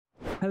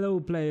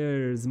Hello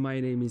players, my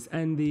name is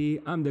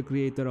Andy, I'm the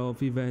creator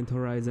of Event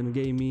Horizon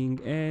Gaming,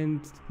 and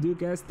you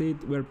guessed it,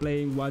 we're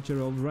playing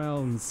Watcher of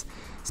Realms.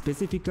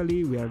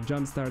 Specifically, we are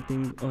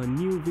jump-starting a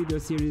new video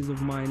series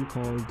of mine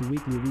called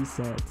Weekly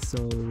Reset, so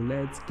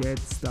let's get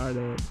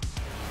started.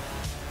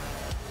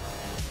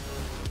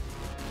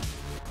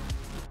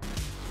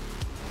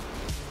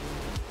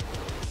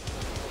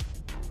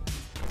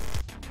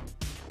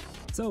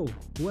 So,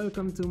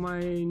 welcome to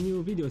my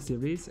new video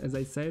series, as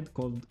I said,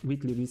 called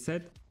Weekly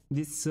Reset.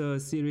 This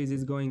series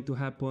is going to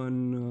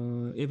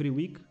happen every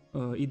week,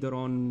 either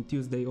on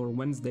Tuesday or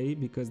Wednesday,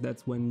 because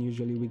that's when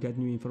usually we get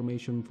new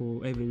information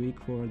for every week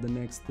for the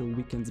next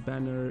weekend's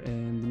banner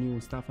and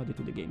new stuff added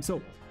to the game.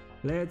 So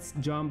let's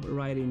jump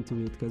right into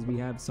it, because we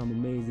have some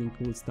amazing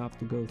cool stuff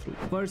to go through.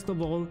 First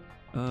of all,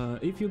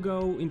 if you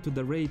go into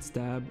the raids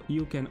tab,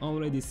 you can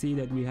already see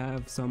that we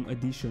have some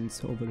additions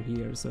over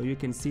here. So you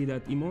can see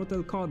that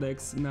Immortal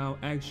Codex now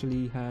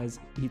actually has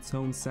its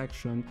own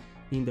section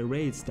in the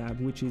raids tab,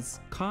 which is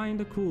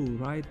kinda cool,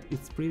 right?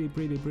 It's pretty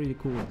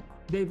cool.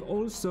 They've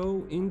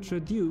also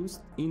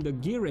introduced in the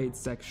gear raid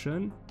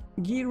section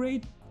gear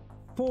raid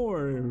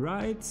 4,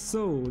 right?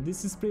 So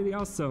this is pretty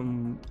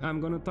awesome. I'm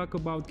gonna talk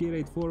about gear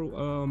raid 4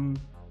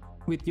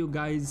 with you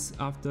guys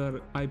after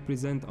I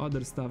present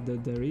other stuff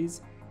that there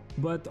is.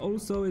 But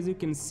also, as you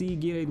can see,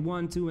 gear raid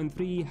 1, 2 and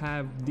 3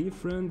 have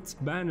different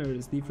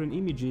banners, different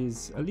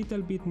images, a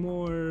little bit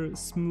more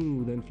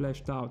smooth and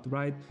fleshed out,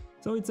 right?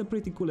 So it's a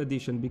pretty cool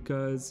addition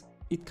because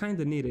it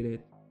kinda needed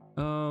it.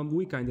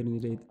 We kinda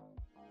needed it.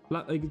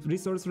 Like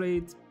resource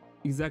rate,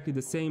 exactly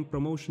the same.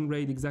 Promotion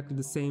rate, exactly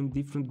the same.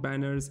 Different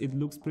banners. It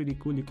looks pretty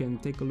cool. You can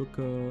take a look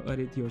at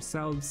it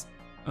yourselves.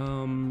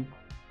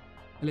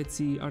 Let's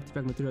see,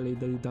 artifact material,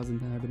 it doesn't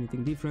have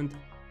anything different.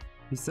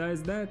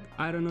 Besides that,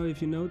 I don't know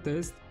if you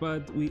noticed,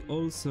 but we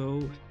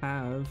also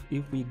have,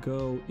 if we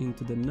go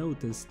into the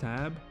notice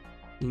tab,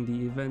 in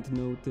the event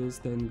notice,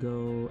 then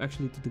go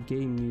actually to the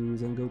game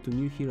news and go to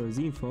new heroes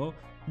info,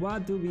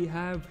 what do we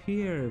have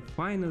here?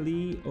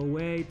 Finally, a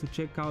way to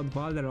check out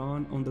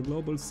Valderon on the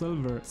global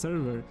server,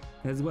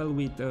 as well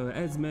with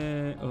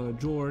Esme,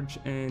 George,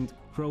 and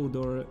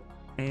Crowdor,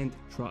 and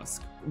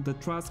Trusk. The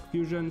Trusk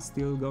fusion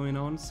still going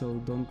on, so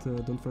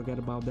don't forget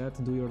about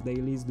that. Do your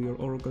dailies, do your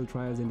oracle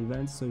trials and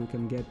events, so you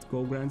can get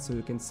go grants, so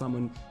you can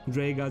summon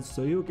Dragons,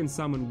 so you can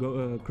summon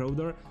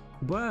Crowdor.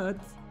 But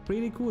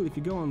pretty cool, if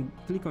you go on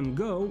click on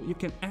go, you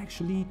can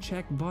actually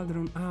check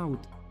Valderon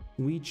out,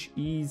 which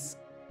is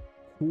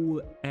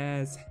cool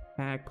as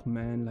heck,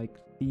 man. Like,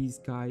 this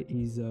guy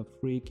is a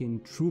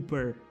freaking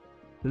trooper.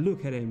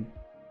 Look at him,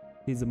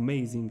 he's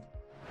amazing.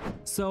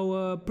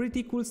 So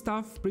pretty cool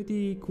stuff,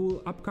 pretty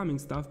cool upcoming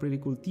stuff, pretty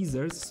cool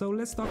teasers. So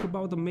let's talk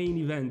about the main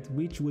event,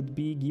 which would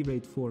be gear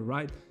raid 4,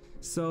 right?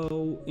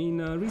 So in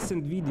a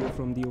recent video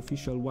from the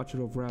official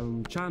Watcher of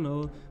Realm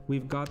channel,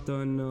 we've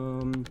gotten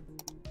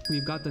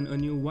a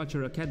new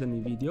Watcher Academy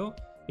video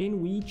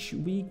in which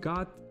we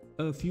got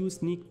a few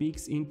sneak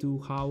peeks into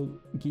how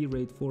gear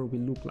raid 4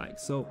 will look like.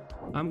 So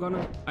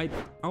I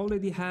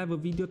already have a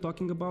video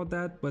talking about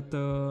that, but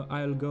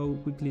I'll go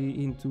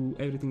quickly into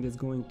everything that's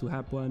going to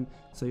happen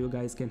so you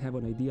guys can have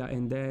an idea,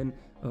 and then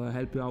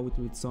help you out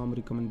with some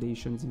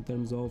recommendations in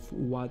terms of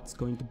what's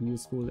going to be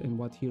useful and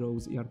what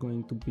heroes are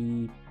going to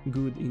be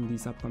good in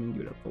this upcoming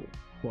gear raid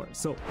 4.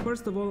 So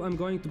first of all, I'm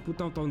going to put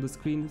out on the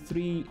screen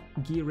 3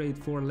 gear raid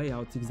 4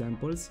 layout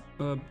examples.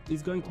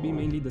 It's going to be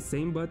mainly the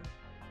same, but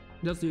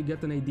just so you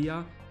get an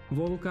idea,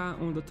 Volca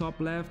on the top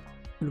left,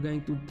 you're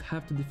going to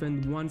have to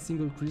defend one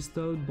single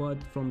crystal, but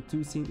from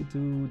two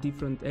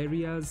different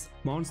areas.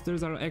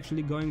 Monsters are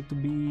actually going to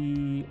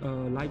be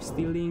life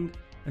stealing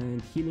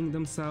and healing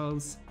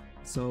themselves,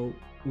 so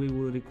we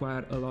will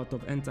require a lot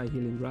of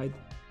anti-healing, right?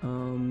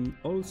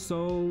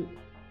 Also,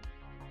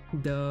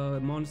 the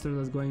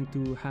monsters are going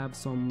to have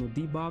some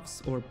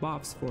debuffs or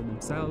buffs for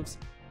themselves,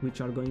 which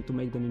are going to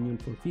make them immune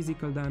for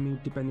physical damage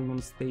depending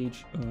on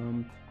stage.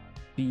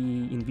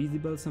 Be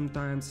invisible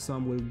sometimes,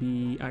 some will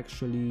be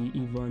actually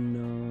even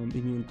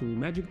immune to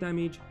magic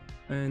damage,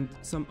 and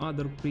some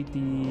other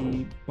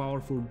pretty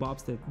powerful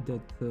buffs that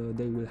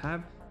they will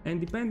have. And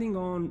depending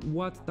on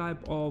what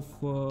type of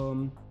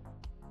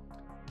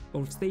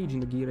stage in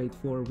the gear raid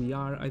 4 we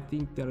are, I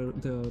think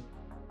the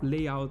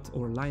layout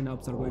or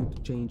lineups are going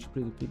to change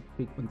pretty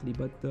frequently,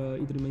 but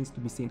it remains to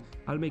be seen.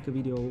 I'll make a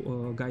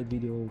video, guide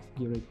video of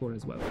gear raid 4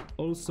 as well.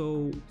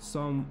 Also,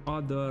 some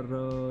other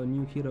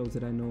new heroes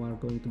that I know are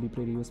going to be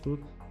pretty useful.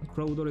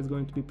 Crowdor is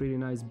going to be pretty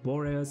nice,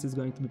 Boreas is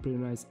going to be pretty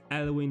nice,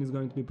 Elwyn is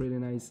going to be pretty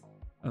nice,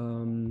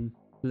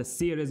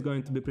 Lasir is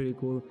going to be pretty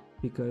cool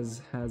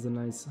because has a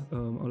nice a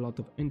lot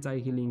of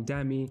anti-healing,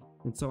 Dami,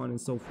 and so on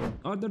and so forth.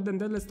 Other than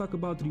that, let's talk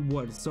about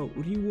rewards. So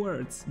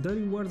rewards, the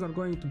rewards are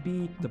going to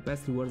be the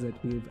best rewards that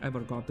we've ever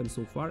gotten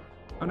so far.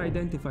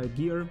 Unidentified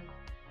Gear,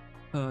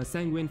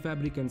 Sanguine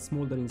Fabric and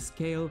Smoldering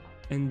Scale,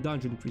 and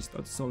Dungeon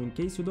Priesthood. So in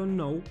case you don't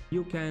know,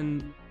 you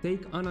can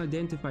take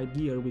Unidentified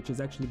Gear, which is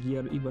actually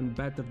gear even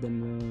better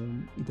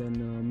than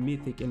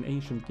Mythic and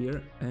Ancient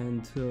Gear,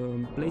 and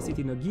place it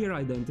in a Gear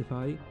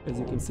Identify, as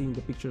you can see in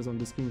the pictures on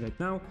the screen right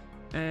now.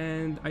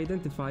 and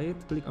identify it.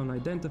 Click on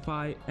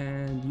identify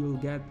and you'll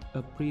get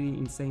a pretty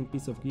insane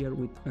piece of gear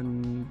with a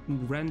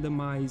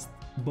randomized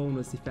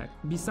bonus effect.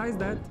 Besides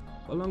that,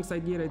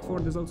 alongside Gear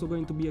 8.4 there's also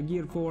going to be a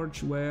Gear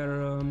Forge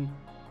where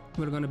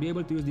we're going to be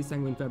able to use the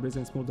Sanguine Fabrics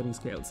and Smoldering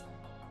Scales.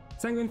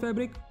 Sanguine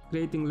Fabric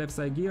creating left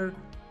side gear,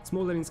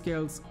 Smoldering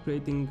Scales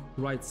creating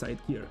right side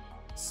gear.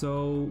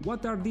 So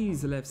what are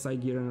these left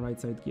side gear and right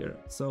side gear?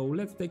 So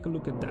let's take a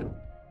look at that.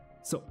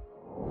 So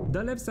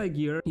the left side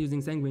gear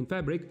using Sanguine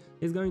Fabric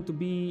is going to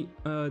be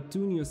 2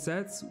 new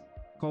sets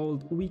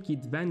called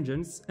Wicked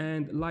Vengeance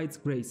and Light's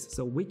Grace.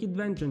 So Wicked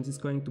Vengeance is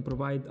going to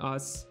provide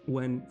us,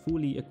 when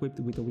fully equipped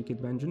with a Wicked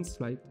Vengeance,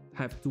 like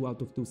have 2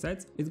 out of 2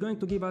 sets, it's going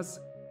to give us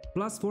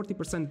plus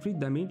 40% crit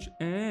damage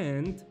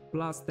and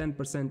plus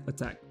 10%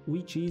 attack,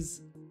 which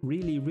is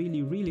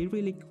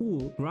really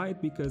cool,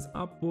 right? Because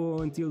up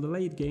until the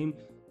late game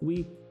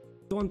we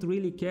don't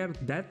really care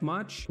that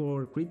much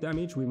for crit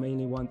damage. We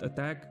mainly want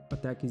attack.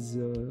 Attack is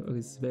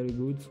very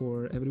good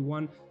for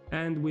everyone,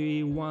 and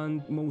we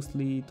want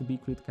mostly to be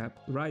crit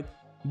capped, right?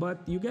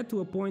 But you get to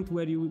a point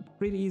where you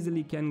pretty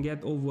easily can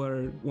get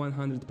over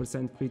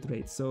 100% crit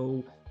rate.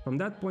 So from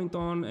that point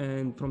on,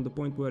 and from the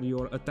point where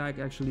your attack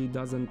actually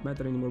doesn't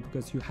matter anymore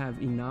because you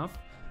have enough,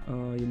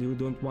 you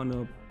don't want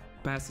to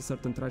pass a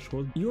certain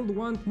threshold, you'll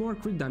want more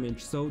crit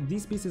damage. So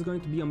this piece is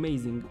going to be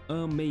amazing.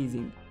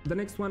 The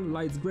next one,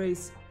 Light's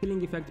Grace,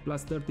 healing effect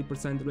plus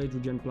 30%, rage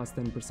regen plus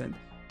 10%.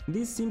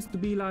 This seems to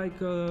be like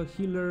a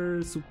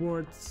healer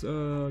support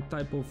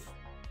type of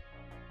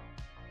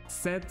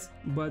set,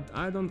 but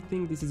I don't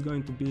think this is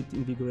going to beat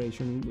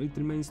Invigoration. It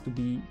remains to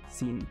be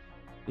seen.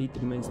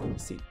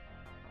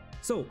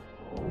 So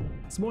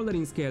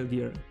Smoldering Scale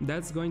gear,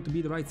 that's going to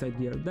be the right side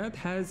gear. That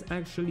has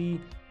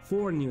actually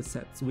 4 new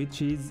sets,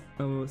 which is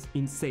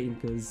insane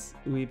because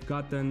we've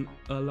gotten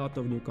a lot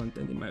of new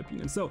content in my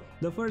opinion. So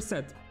the first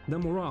set, the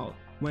Morale,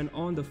 when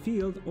on the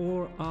field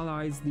or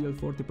allies deal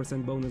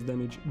 40% bonus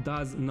damage,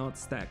 does not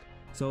stack.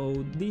 So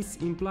this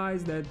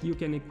implies that you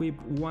can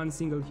equip one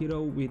single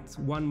hero with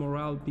 1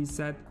 Morale piece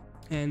set,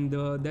 and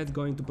that's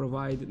going to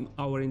provide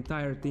our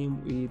entire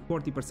team with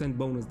 40%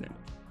 bonus damage.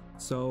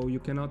 So you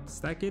cannot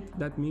stack it.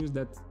 That means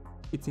that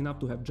it's enough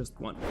to have just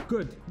 1.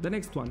 Good. The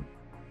next one,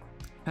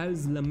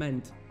 Hell's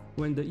Lament.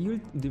 When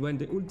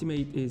the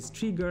ultimate is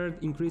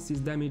triggered,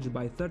 increases damage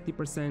by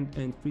 30%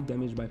 and crit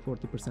damage by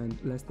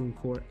 40%, lasting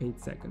for 8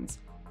 seconds.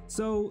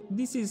 So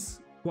this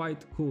is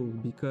quite cool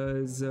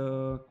because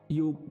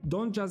you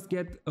don't just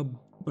get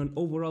an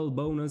overall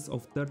bonus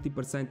of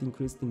 30%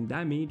 increase in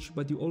damage,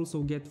 but you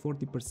also get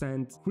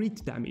 40%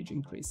 crit damage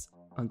increase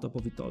on top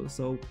of it all.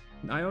 So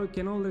I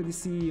can already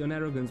see an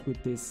arrogance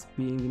with this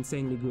being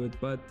insanely good,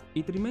 but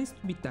it remains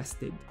to be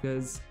tested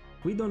because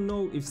we don't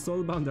know if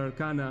Soulbound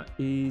Arcana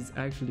is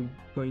actually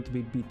going to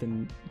be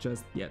beaten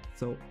just yet.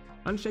 So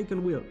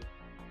Unshaken Will,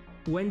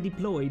 when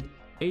deployed,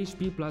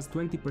 HP plus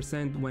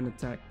 20% when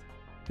attacked,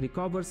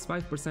 recovers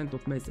 5%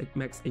 of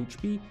max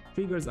HP,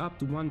 triggers up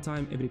to 1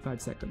 time every 5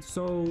 seconds.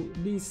 So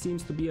this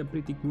seems to be a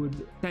pretty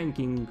good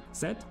tanking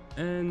set,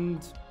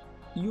 and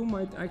you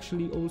might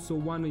actually also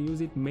want to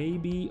use it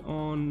maybe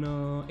on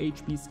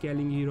HP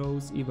scaling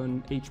heroes,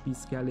 even HP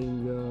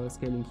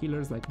scaling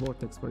healers like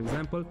Vortex for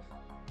example.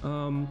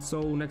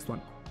 So next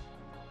one,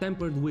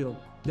 Tempered Will,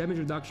 damage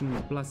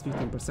reduction plus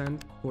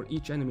 15% for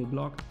each enemy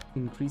block,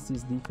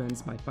 increases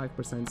defense by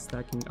 5%,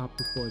 stacking up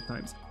to 4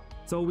 times.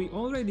 So we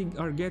already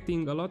are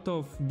getting a lot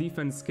of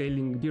defense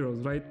scaling heroes,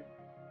 right?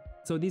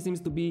 So this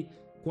seems to be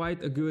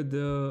quite a good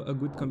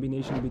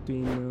combination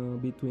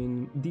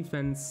between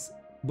defense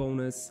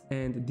bonus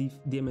and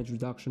damage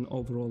reduction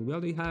overall. We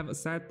already have a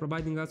set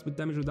providing us with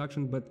damage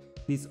reduction, but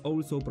this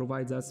also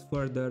provides us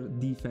further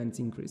defense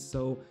increase.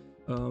 So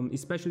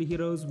especially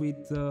heroes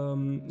with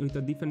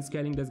a defense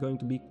scaling, that's going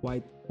to be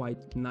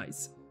quite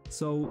nice.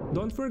 So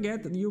don't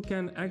forget that you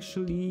can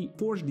actually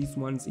forge these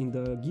ones in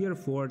the Gear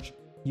Forge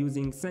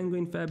using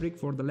Sanguine Fabric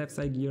for the left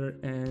side gear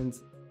and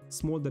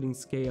Smoldering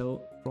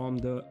Scale from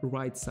the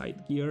right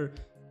side gear,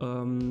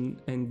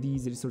 and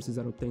these resources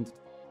are obtained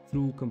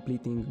through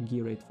completing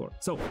Gear 8.4.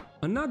 So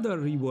another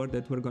reward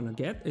that we're gonna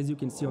get, as you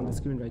can see on the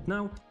screen right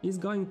now, is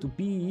going to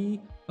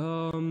be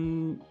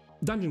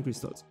Dungeon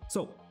Crystals.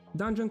 So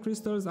Dungeon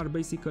Crystals are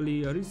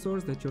basically a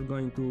resource that you're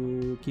going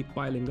to keep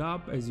piling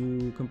up as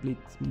you complete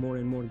more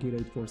and more Gear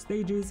 8.4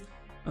 stages,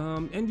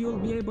 and you'll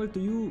be able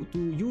to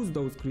use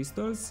those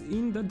crystals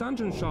in the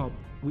dungeon shop,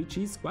 which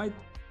is quite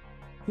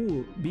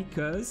cool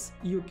because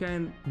you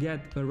can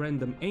get a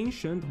random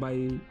ancient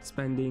by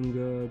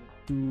spending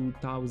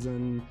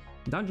 2000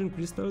 dungeon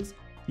crystals.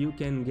 You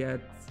can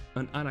get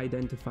an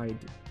unidentified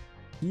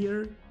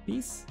gear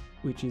piece,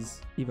 which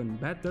is even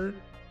better.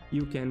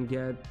 You can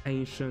get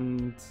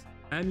ancient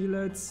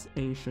amulets,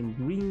 ancient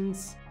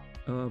rings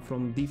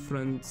from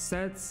different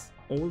sets,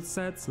 old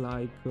sets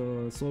like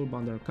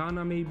Soulbound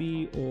Arcana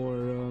maybe, or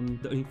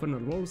the Infernal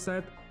Roll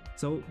set.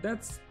 So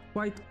that's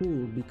quite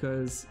cool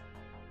because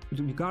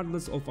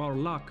regardless of our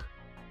luck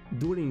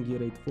during Gear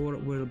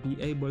 8.4, we'll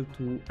be able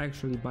to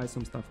actually buy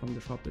some stuff from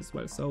the shop as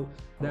well. So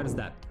there's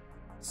that.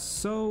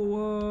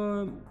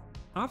 So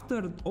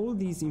after all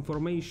this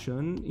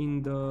information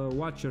in the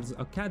Watchers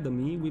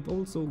Academy, we've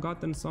also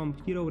gotten some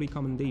hero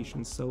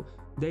recommendations. So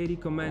they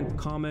recommend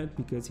Comet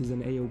because he's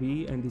an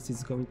AoE and this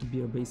is going to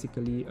be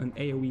basically an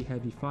AoE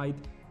heavy fight.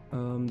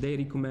 They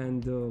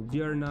recommend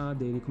Vierna,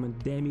 they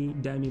recommend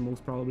Demi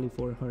most probably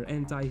for her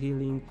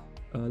anti-healing,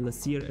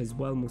 Lasir as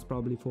well, most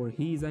probably for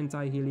his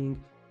anti-healing,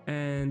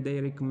 and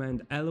they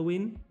recommend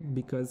Elwyn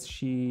because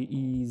she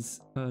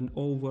is an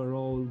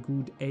overall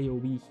good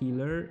AoE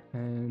healer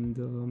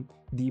and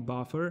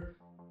debuffer,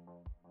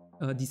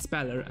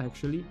 dispeller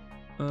actually,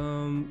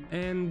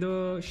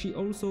 and she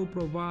also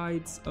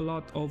provides a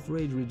lot of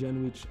rage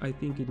regen, which I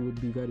think it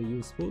would be very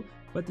useful.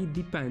 But it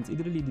depends, it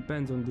really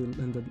depends on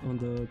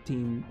the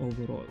team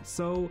overall.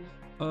 So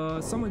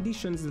some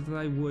additions that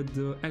I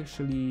would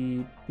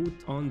actually put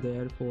on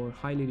there for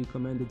highly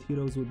recommended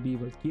heroes would be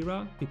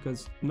Valkyra,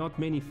 because not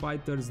many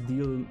fighters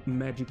deal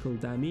magical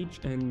damage,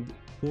 and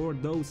for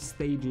those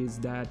stages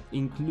that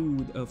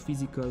include a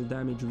physical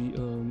damage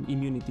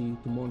immunity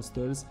to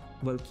monsters,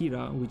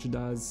 Valkyra, which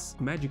does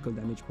magical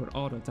damage per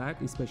auto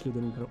attack, especially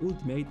during her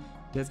ultimate,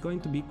 that's going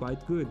to be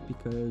quite good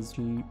because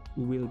she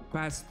will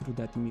pass through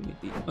that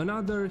immunity.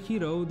 Another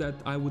hero that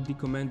I would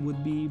recommend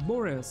would be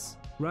Boreas,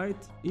 right?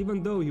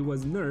 Even though he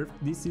was nerfed,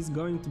 this is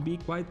going to be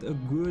quite a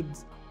good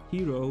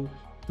hero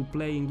to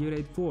play in Gear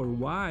 8-4.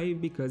 Why?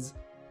 Because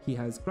he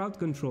has crowd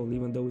control.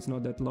 Even though it's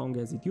not that long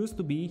as it used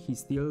to be, he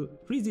still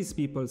freezes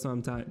people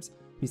sometimes.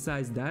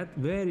 Besides that,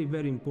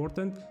 very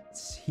important,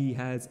 he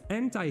has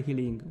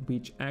anti-healing,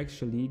 which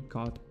actually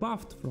got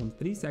buffed from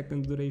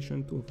 3-second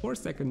duration to a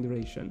 4-second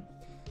duration.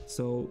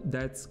 So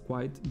that's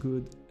quite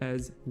good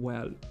as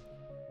well.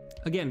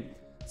 Again,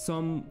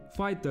 some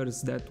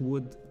fighters that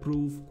would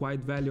prove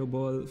quite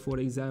valuable, for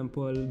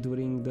example,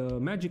 during the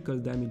magical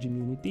damage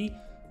immunity,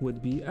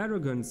 would be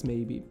Arrogance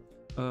maybe,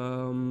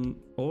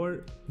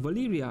 or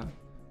Valeria.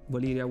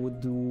 Valeria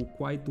would do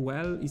quite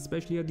well,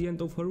 especially at the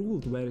end of her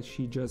ult, where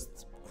she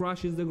just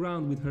crushes the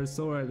ground with her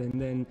sword and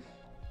then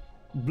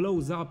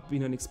blows up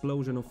in an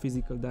explosion of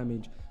physical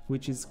damage,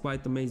 which is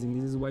quite amazing.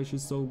 This is why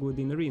she's so good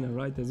in arena,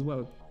 right, as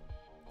well.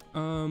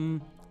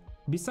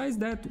 Besides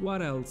that,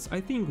 what else? I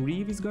think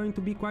Reeve is going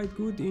to be quite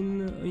good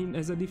in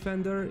as a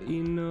defender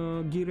in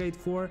Gear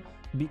 8-4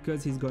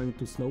 because he's going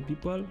to slow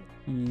people.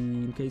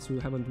 In case you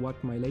haven't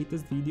watched my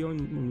latest video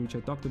in which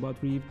I talked about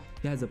Reeve,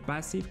 he has a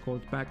passive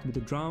called Pact with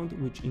the Drowned,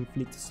 which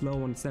inflicts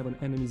slow on 7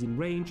 enemies in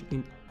range,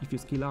 and if you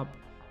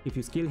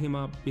skill him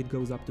up, it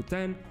goes up to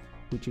 10,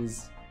 which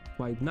is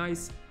quite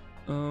nice.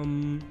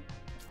 And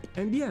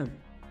yeah,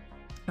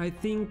 I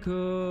think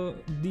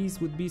these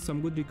would be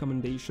some good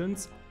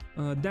recommendations.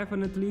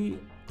 Definitely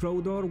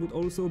Crowdor would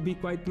also be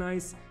quite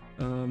nice.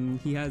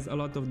 He has a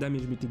lot of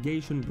damage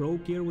mitigation.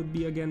 Brokir would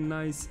be again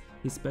nice,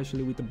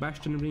 especially with the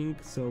Bastion Ring,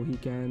 so he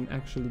can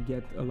actually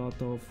get a lot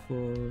of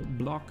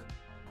block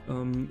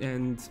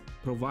and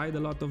provide a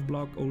lot of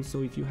block.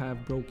 Also, if you have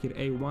Brokir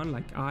A1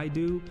 like I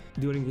do,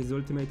 during his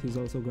ultimate he's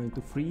also going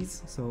to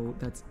freeze, so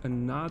that's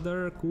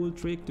another cool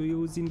trick to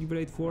use in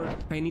Gear 8-4.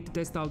 I need to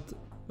test out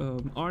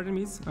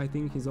Artemis. I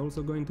think he's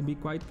also going to be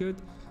quite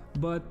good,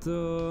 but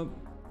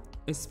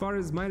as far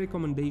as my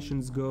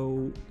recommendations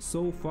go,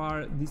 so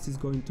far this is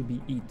going to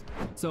be it.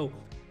 So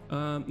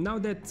now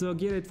that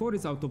Gear 8-4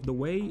 is out of the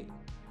way,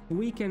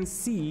 we can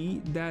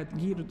see that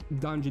Gear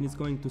Dungeon is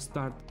going to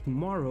start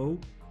tomorrow,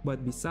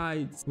 but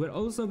besides, we're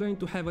also going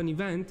to have an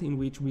event in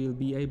which we'll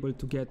be able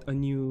to get a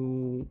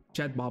new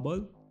chat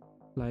bubble,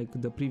 like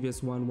the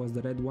previous one was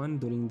the red one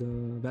during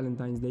the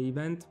Valentine's Day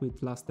event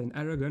with Lust and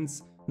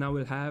Arrogance. Now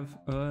we'll have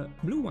a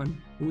blue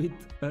one with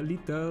a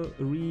little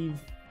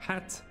Reeve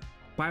hat,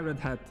 pirate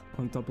hat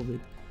on top of it.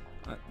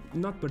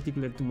 Not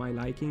particular to my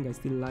liking, I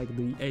still like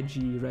the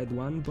edgy red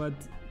one, but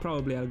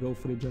probably I'll go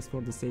for it just for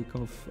the sake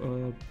of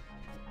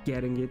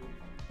getting it.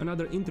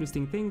 Another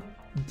interesting thing,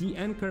 the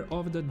Anchor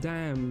of the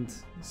Damned.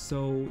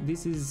 So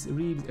this is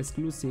Reeve's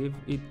exclusive.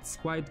 It's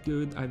quite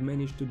good. I've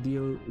managed to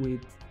deal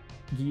with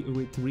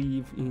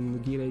Reeve in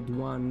Gear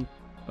 8-1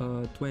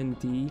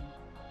 20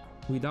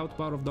 without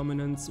Power of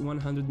Dominance,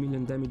 100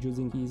 million damage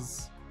using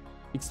his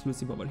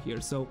exclusive over here.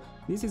 So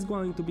this is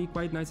going to be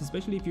quite nice,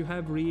 especially if you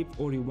have Reeve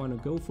or you want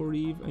to go for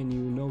Reeve and you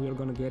know you're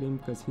gonna get him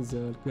because he's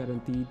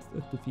guaranteed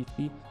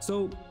 250.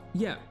 So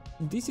yeah,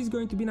 this is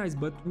going to be nice.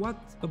 But what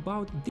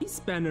about this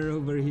banner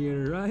over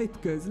here, right?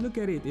 Because look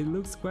at it, it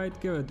looks quite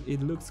good,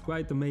 it looks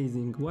quite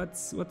amazing.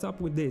 What's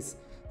up with this?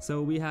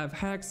 So we have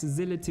Hex,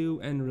 Zilitu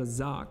and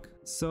Razak.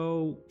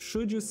 So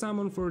should you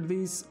summon for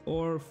this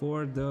or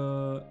for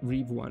the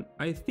Reeve one?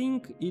 I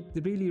think it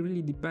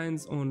really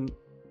depends on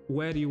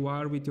where you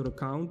are with your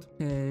account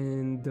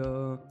and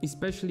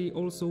especially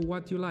also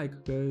what you like,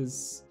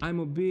 because I'm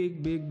a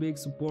big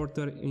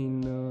supporter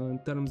in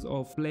terms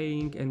of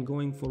playing and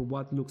going for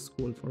what looks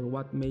cool, for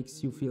what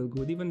makes you feel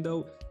good. Even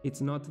though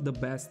it's not the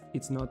best,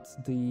 it's not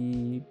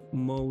the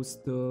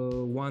most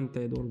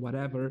wanted or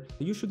whatever,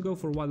 you should go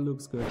for what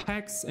looks good.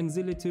 Hex and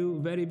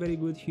Zilitu, very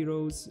good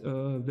heroes,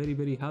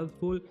 very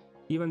helpful.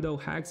 Even though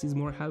Hex is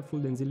more helpful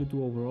than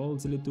Zilitu overall,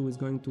 Zilitu is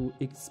going to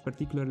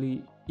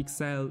particularly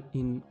excel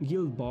in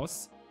Guild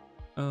Boss,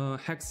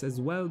 Hex as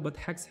well, but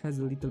Hex has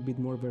a little bit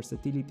more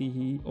versatility.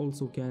 He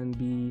also can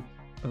be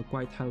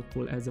quite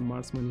helpful as a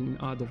marksman in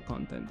other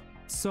content.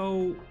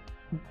 So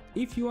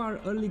if you are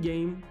early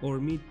game or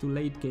mid to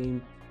late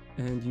game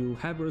and you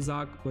have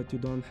Razak but you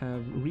don't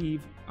have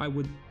Reeve, I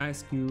would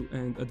ask you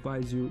and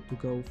advise you to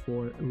go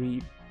for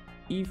Reeve.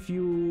 If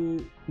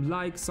you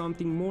like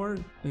something more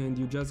and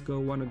you just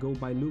wanna go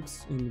by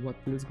looks and what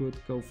feels good,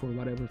 go for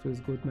whatever feels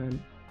good,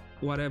 man.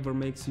 Whatever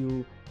makes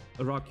you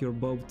rock your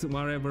boat,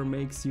 whatever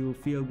makes you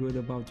feel good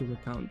about your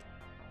account.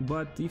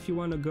 But if you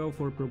wanna go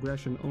for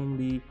progression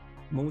only,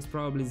 most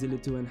probably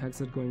Zilli 2 and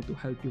Hex are going to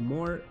help you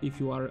more if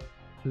you are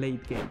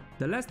late game.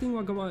 The last thing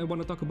I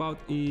want to talk about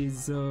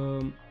is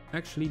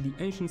actually the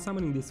ancient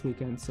summoning this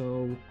weekend.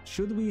 So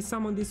should we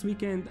summon this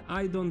weekend?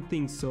 I don't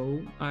think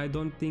so. I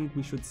don't think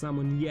we should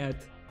summon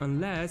yet,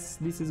 unless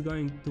this is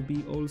going to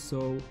be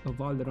also a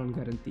Valderon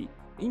guarantee.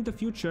 In the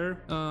future,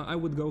 I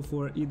would go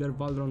for either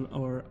Valderon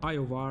or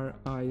Iovar.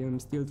 I am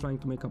still trying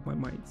to make up my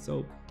mind.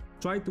 So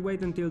try to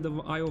wait until the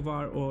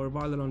Iovar or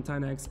Valderon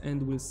 10x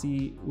and we'll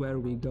see where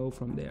we go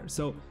from there.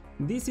 So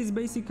this is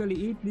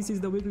basically it. This is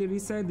the weekly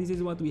reset. This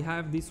is what we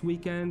have this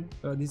weekend.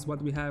 This is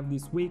what we have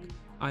this week.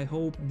 I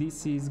hope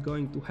this is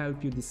going to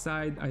help you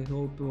decide. I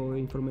hope the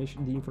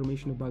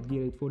information about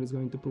Gear 8.4 is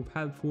going to prove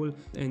helpful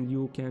and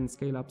you can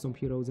scale up some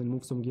heroes and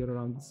move some gear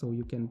around so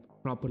you can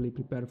properly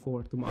prepare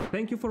for tomorrow.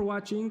 Thank you for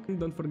watching.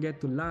 Don't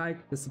forget to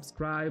like, to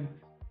subscribe,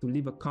 to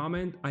leave a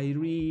comment. I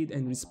read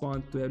and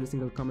respond to every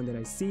single comment that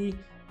I see.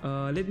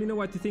 Let me know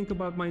what you think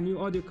about my new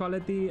audio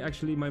quality.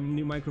 Actually, my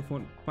new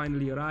microphone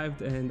finally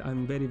arrived and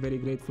I'm very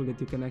grateful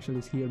that you can actually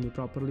hear me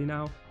properly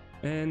now.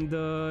 And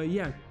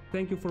yeah,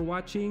 thank you for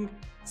watching.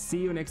 See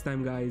you next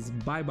time, guys.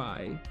 Bye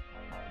bye.